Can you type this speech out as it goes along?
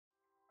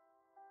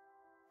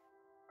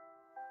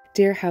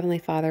Dear Heavenly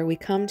Father, we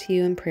come to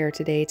you in prayer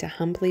today to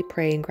humbly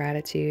pray in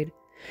gratitude.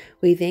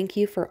 We thank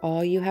you for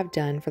all you have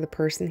done for the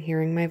person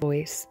hearing my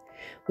voice.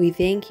 We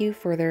thank you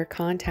for their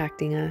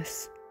contacting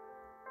us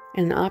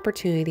and an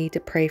opportunity to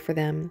pray for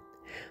them.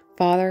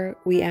 Father,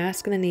 we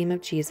ask in the name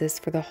of Jesus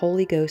for the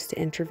Holy Ghost to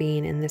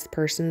intervene in this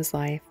person's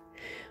life.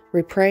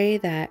 We pray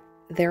that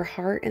their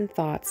heart and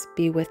thoughts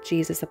be with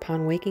Jesus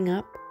upon waking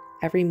up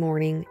every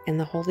morning, and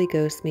the Holy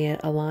Ghost may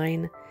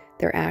align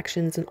their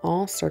actions in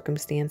all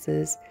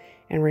circumstances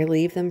and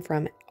relieve them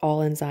from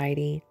all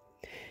anxiety.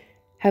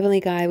 Heavenly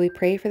God, we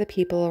pray for the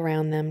people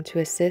around them to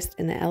assist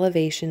in the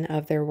elevation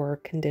of their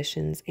work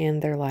conditions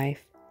and their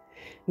life.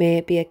 May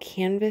it be a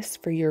canvas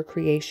for your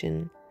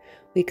creation.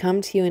 We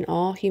come to you in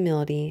all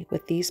humility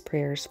with these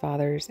prayers,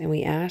 Fathers, and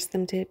we ask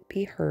them to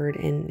be heard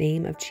in the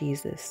name of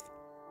Jesus.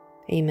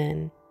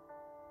 Amen.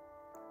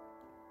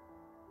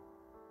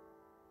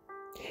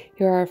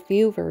 Here are a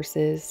few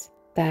verses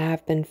that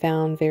have been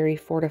found very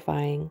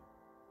fortifying.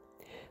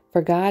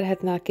 For God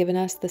hath not given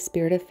us the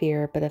spirit of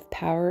fear, but of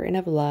power and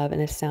of love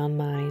and a sound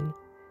mind.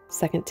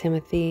 2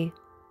 Timothy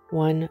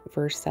 1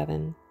 verse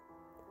 7.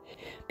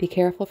 Be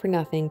careful for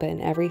nothing, but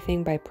in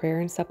everything by prayer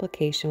and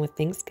supplication with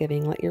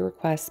thanksgiving let your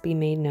requests be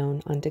made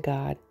known unto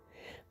God.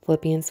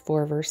 Philippians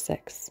 4 verse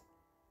 6.